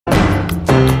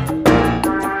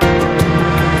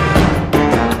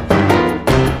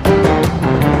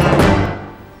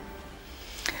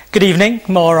Good evening.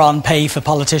 More on pay for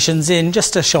politicians in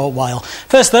just a short while.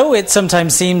 First, though, it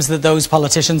sometimes seems that those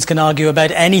politicians can argue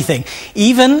about anything,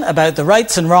 even about the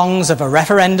rights and wrongs of a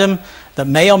referendum that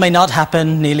may or may not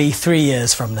happen nearly 3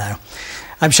 years from now.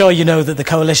 I'm sure you know that the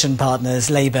coalition partners,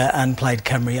 Labour and Plaid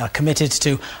Cymru, are committed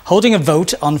to holding a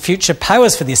vote on future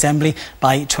powers for the Assembly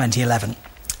by 2011.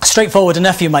 Straightforward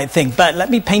enough, you might think, but let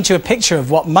me paint you a picture of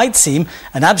what might seem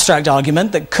an abstract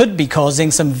argument that could be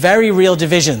causing some very real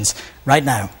divisions right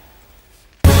now.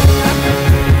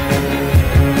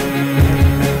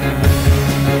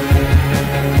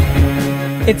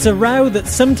 It's a row that's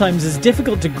sometimes as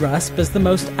difficult to grasp as the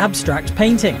most abstract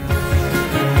painting.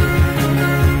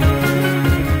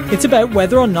 It's about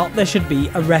whether or not there should be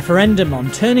a referendum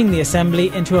on turning the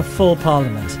Assembly into a full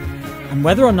Parliament, and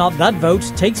whether or not that vote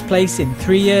takes place in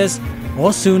 3 years,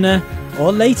 or sooner,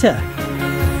 or later.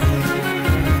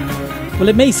 Well,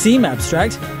 it may seem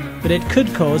abstract, but it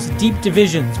could cause deep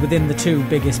divisions within the two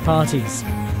biggest parties.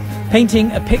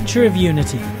 Painting a picture of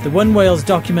unity, the One Wales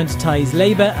document ties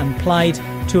Labour and Plaid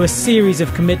to a series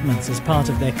of commitments as part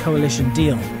of their coalition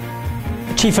deal.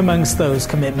 Chief amongst those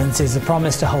commitments is a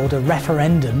promise to hold a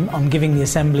referendum on giving the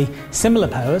Assembly similar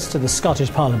powers to the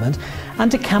Scottish Parliament and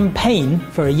to campaign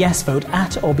for a yes vote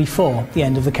at or before the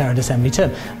end of the current Assembly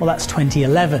term. Well, that's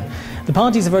 2011. The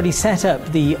parties have already set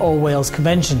up the All Wales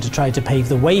Convention to try to pave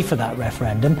the way for that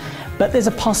referendum, but there's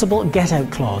a possible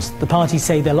get-out clause. The parties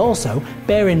say they'll also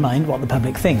bear in mind what the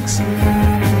public thinks.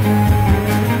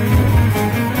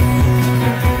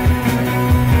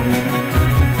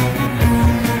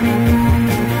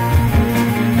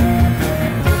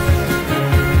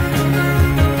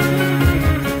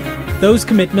 Those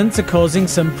commitments are causing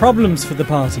some problems for the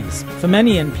parties. For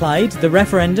many in Plaid, the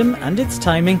referendum and its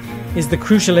timing is the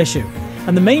crucial issue,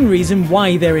 and the main reason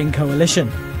why they're in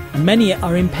coalition. And many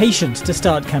are impatient to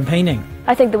start campaigning.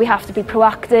 I think that we have to be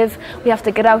proactive, we have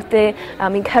to get out there,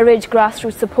 encourage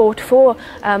grassroots support for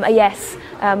a yes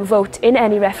vote in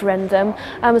any referendum.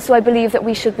 So I believe that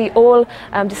we should be all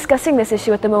discussing this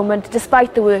issue at the moment,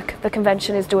 despite the work the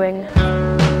convention is doing.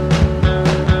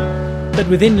 But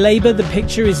within Labour, the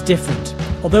picture is different.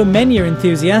 Although many are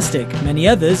enthusiastic, many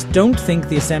others don't think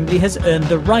the Assembly has earned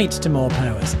the right to more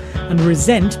powers and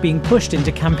resent being pushed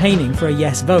into campaigning for a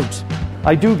yes vote.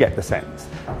 I do get the sense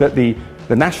that the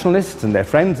nationalists and their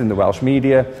friends in the Welsh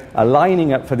media are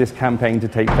lining up for this campaign to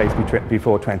take place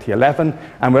before 2011,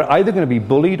 and we're either going to be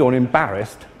bullied or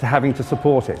embarrassed to having to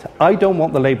support it. I don't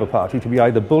want the Labour Party to be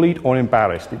either bullied or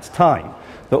embarrassed. It's time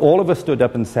that all of us stood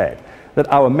up and said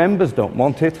that our members don't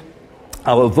want it,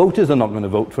 our voters are not going to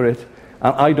vote for it,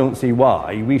 and I don't see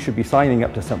why we should be signing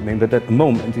up to something that at the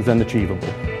moment is unachievable.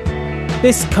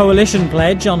 This coalition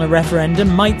pledge on a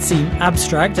referendum might seem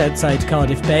abstract outside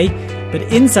Cardiff Bay, but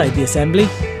inside the Assembly,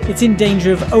 it's in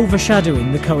danger of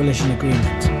overshadowing the coalition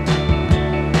agreement.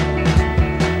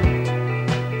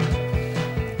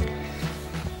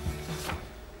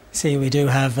 See, we do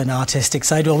have an artistic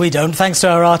side. Well, we don't. Thanks to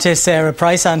our artists, Sarah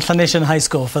Price and Llanyshian High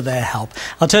School, for their help.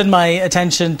 I'll turn my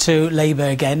attention to Labour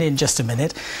again in just a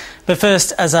minute. But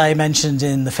first, as I mentioned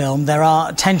in the film, there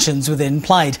are tensions within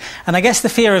Plaid. And I guess the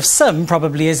fear of some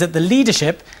probably is that the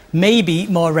leadership may be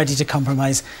more ready to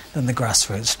compromise than the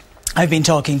grassroots. I've been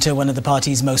talking to one of the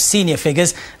party's most senior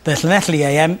figures, the Llanelli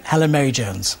AM, Helen Mary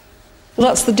Jones. Well,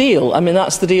 that's the deal. I mean,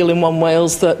 that's the deal in One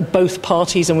Wales, that both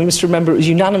parties, and we must remember it was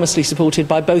unanimously supported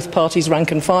by both parties,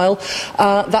 rank and file.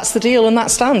 That's the deal, and that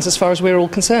stands as far as we're all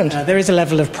concerned. There is a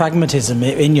level of pragmatism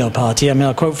in your party. I mean,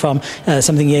 I'll quote from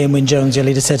something Ian Wyn-Jones, your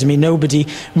leader, said to me: nobody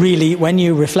really, when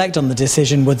you reflect on the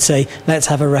decision, would say, let's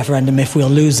have a referendum if we'll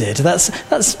lose it. That's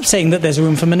saying that there's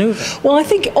room for manoeuvre. Well, I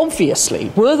think, obviously,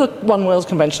 were the One Wales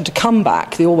Convention to come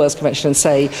back, the All Wales Convention, and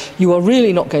say, you are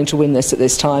really not going to win this at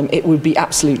this time, it would be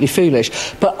absolutely foolish.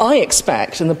 But I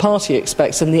expect, and the party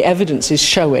expects, and the evidence is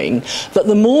showing, that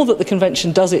the more that the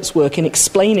convention does its work in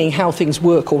explaining how things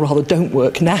work, or rather don't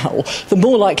work now, the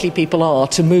more likely people are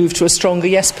to move to a stronger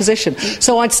yes position.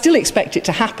 So I'd still expect it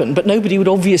to happen, but nobody would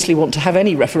obviously want to have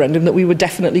any referendum that we were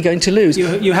definitely going to lose.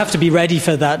 You have to be ready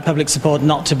for that public support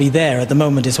not to be there. At the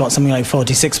moment, it's something like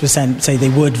 46% say they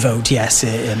would vote yes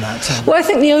in that. Well, I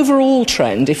think the overall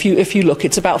trend, if you look,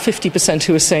 it's about 50%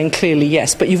 who are saying clearly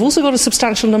yes, but you've also got a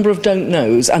substantial number of don't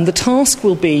knows, and the task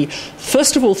will be,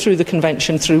 first of all, through the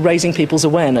convention, through raising people's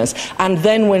awareness, and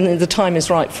then when the time is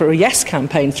right for a yes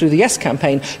campaign, through the yes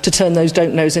campaign, to turn those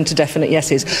don't knows into definite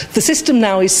yeses. The system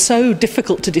now is so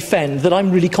difficult to defend that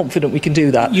I'm really confident we can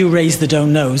do that. You raised the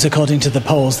don't knows. According to the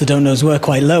polls, the don't knows were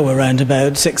quite low, around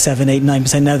about 6, 7, 8,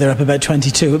 9%. Now they're up about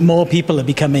 22. More people are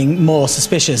becoming more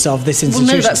suspicious of this institution.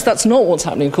 Well, no, that's not what's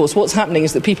happening, of course. What's happening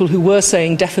is that people who were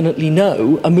saying definitely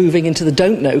no are moving into the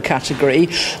don't know category.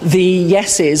 The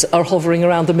yeses are hovering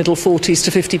around the middle 40s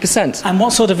to 50%. And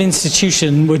what sort of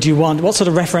institution would you want? What sort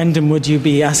of referendum would you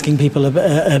be asking people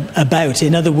about?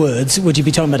 In other words, would you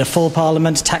be talking about a full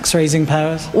parliament, tax-raising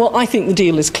powers? Well, I think the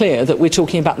deal is clear that we're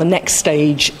talking about the next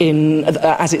stage in,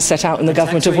 as it's set out in the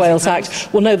Government of Wales Act.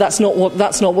 Well, no, that's not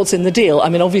what's in the deal. I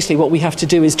mean, obviously, what we have to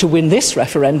do is to win this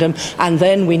referendum, and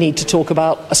then we need to talk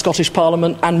about a Scottish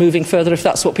Parliament and moving further if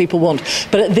that's what people want.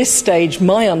 But at this stage,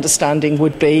 my understanding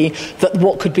would be that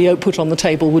what could be put on the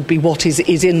table would be what is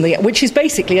in the, which is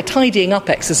basically a tidying up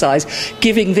exercise,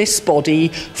 giving this body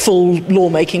full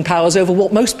lawmaking powers over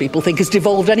what most people think has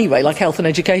devolved anyway, like health and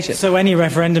education. So any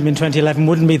referendum in 2011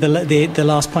 wouldn't be the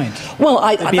last point? Well,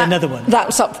 there'd be another one.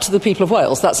 That's up to the people of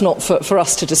Wales. That's not for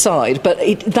us to decide. But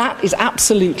that is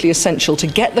absolutely essential to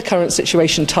get the current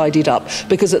situation tidied up,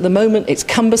 because at the moment it's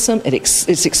cumbersome,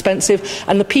 it's expensive,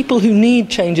 and the people who need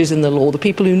changes in the law, the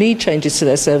people who need changes to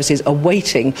their services are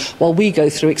waiting while we go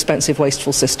through expensive,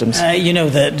 wasteful systems. You know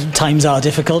that times are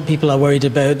difficult. People are worried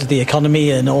about the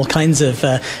economy and all kinds of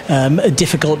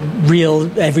difficult,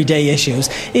 real, everyday issues.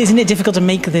 Isn't it difficult to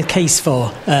make the case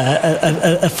for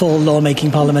a full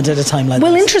lawmaking parliament at a time like this?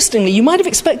 Well, interestingly, you might have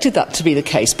expected that to be the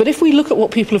case, but if we look at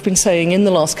what people have been saying in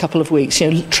the last couple of weeks,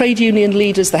 trade union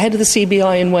leaders, the head of the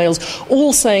CBI in Wales,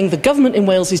 all saying the government in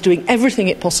Wales is doing everything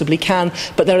it possibly can,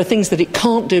 but there are things that it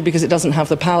can't do because it doesn't have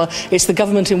the power. It's the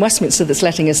government in Westminster that's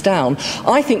letting us down.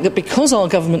 I think that because our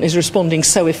government is responding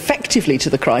so effectively to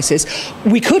the crisis,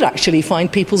 we could actually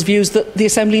find people's views that the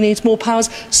Assembly needs more powers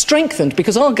strengthened,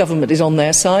 because our government is on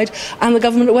their side and the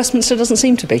government at Westminster doesn't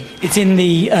seem to be. It's in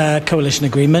the coalition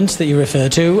agreement that you refer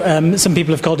to. Some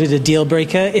people have called it a deal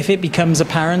breaker. If it becomes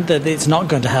apparent that it's not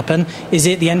going to happen, is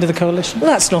it the end of the coalition? Well,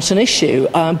 that's not an issue.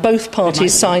 Both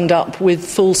parties signed up with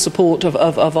full support of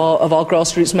our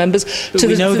grassroots members. But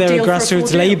we know there are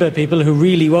grassroots Labour people who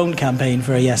really won't campaign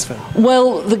for a yes vote.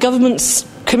 Well, the government's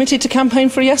committed to campaign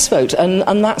for a yes vote,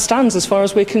 and that stands as far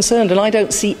as we're concerned, and I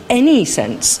don't see any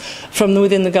sense from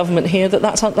within the government here that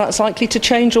that's likely to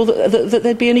change, or that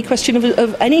there'd be any question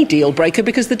of any deal breaker,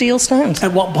 because the deal stands.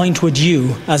 At what point would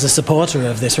you, as a supporter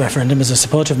of this referendum, as a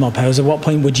supporter of more powers, at what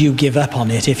point would you give up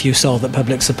on it if you saw that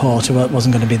public support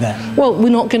wasn't going to be there? Well, we're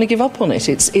not going to give up on it.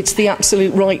 It's the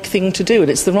absolute right thing to do,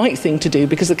 and it's the right thing to do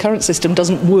because the current system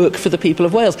doesn't work for the people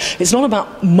of Wales. It's not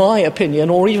about my opinion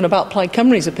or even about Plaid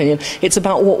Cymru's opinion. It's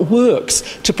about what works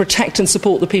to protect and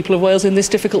support the people of Wales in this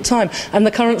difficult time, and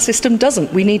the current system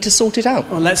doesn't. We need to sort it out.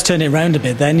 Well, let's turn it round a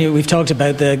bit then. We've talked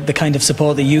about the kind of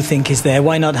support that you think is there.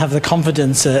 Why not have the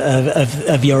confidence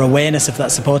of your awareness of that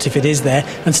support, if it is there,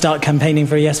 and start campaigning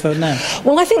for a yes vote now?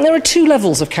 Well, I think there are two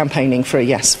levels of campaigning for a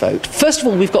yes vote. First of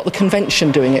all, we've got the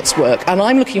convention doing its work, and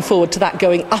I'm looking forward to that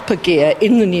going up a gear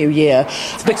in the new year.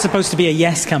 It's supposed to be a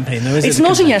yes campaign, though, isn't it? It's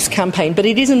not a yes campaign, but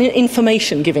it is an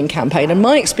information-giving campaign, and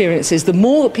my experience is the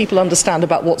more that people understand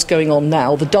about what's going on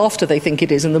now, the dafter they think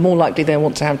it is, and the more likely they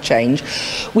want to have change.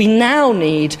 We now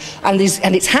need, and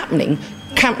it's happening,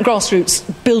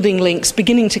 grassroots building links,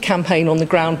 beginning to campaign on the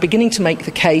ground, beginning to make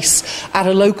the case at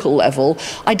a local level.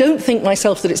 I don't think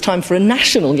myself that it's time for a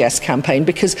national yes campaign,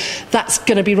 because that's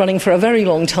going to be running for a very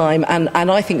long time, and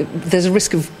I think there's a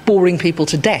risk of boring people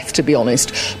to death, to be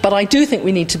honest. But I do think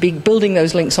we need to be building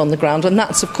those links on the ground, and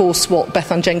that's of course what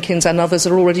Bethan Jenkins and others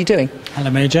are already doing. Hello,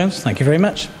 Mary Jones. Thank you very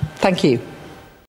much. Thank you.